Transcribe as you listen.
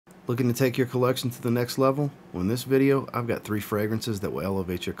Looking to take your collection to the next level? Well, in this video, I've got 3 fragrances that will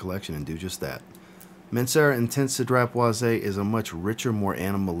elevate your collection and do just that. Mancera Intense Cédrapoisé is a much richer, more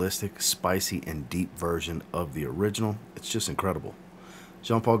animalistic, spicy, and deep version of the original. It's just incredible.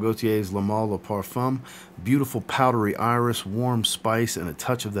 Jean-Paul Gaultier's Le Male Le Parfum, beautiful powdery iris, warm spice, and a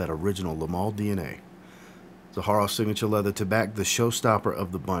touch of that original Le Male DNA. Zaharoff Signature Leather Tobacco, the showstopper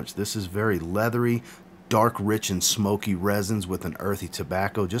of the bunch. This is very leathery, dark, rich, and smoky resins with an earthy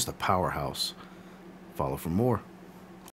tobacco, just a powerhouse. Follow for more.